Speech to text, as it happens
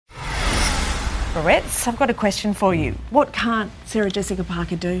Barrett's, I've got a question for you. What can't Sarah Jessica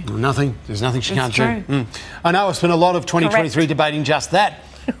Parker do? Nothing. There's nothing she can't true. do. I know, I spent a lot of 2023 Correct. debating just that.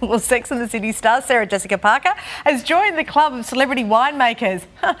 Well, Sex and the City star Sarah Jessica Parker has joined the club of celebrity winemakers,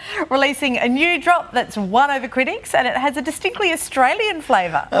 releasing a new drop that's won over critics, and it has a distinctly Australian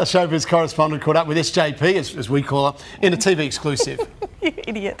flavour. Our showbiz correspondent caught up with SJP, as we call her, in a TV exclusive. You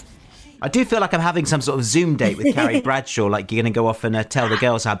idiot. I do feel like I'm having some sort of Zoom date with Carrie Bradshaw, like you're going to go off and tell the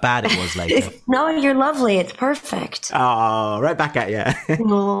girls how bad it was later. No, you're lovely. It's perfect. Oh, right back at you.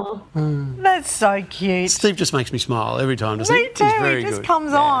 Oh. That's so cute. Steve just makes me smile every time, doesn't he? Me too. He's very He just good.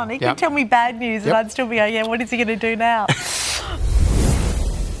 comes on. He can Yep. tell me bad news and I'd still be, oh yeah, what is he going to do now?